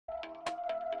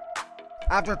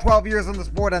After 12 years in the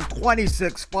sport and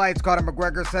 26 fights, Conor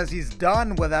McGregor says he's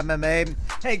done with MMA.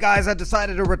 Hey guys, I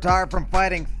decided to retire from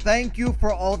fighting. Thank you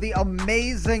for all the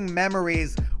amazing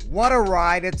memories. What a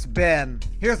ride it's been.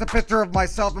 Here's a picture of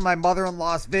myself and my mother in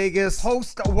Las Vegas.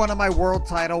 Host one of my world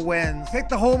title wins. Pick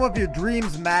the home of your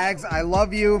dreams, Mags. I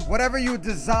love you. Whatever you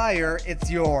desire, it's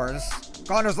yours.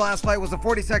 Conor's last fight was a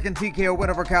 40-second TKO win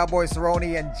over Cowboy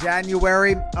Cerrone in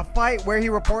January, a fight where he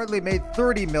reportedly made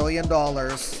 $30 million.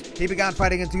 He began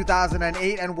fighting in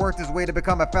 2008 and worked his way to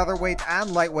become a featherweight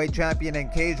and lightweight champion in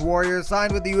Cage Warriors,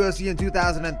 signed with the UFC in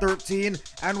 2013,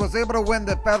 and was able to win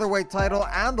the featherweight title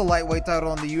and the lightweight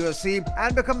title in the UFC,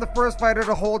 and become the first fighter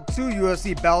to hold 2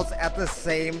 UFC belts at the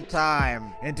same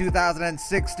time. In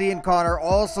 2016, Conor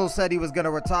also said he was going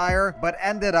to retire, but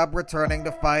ended up returning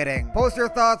to fighting. Post your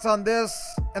thoughts on this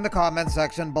in the comment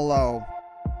section below.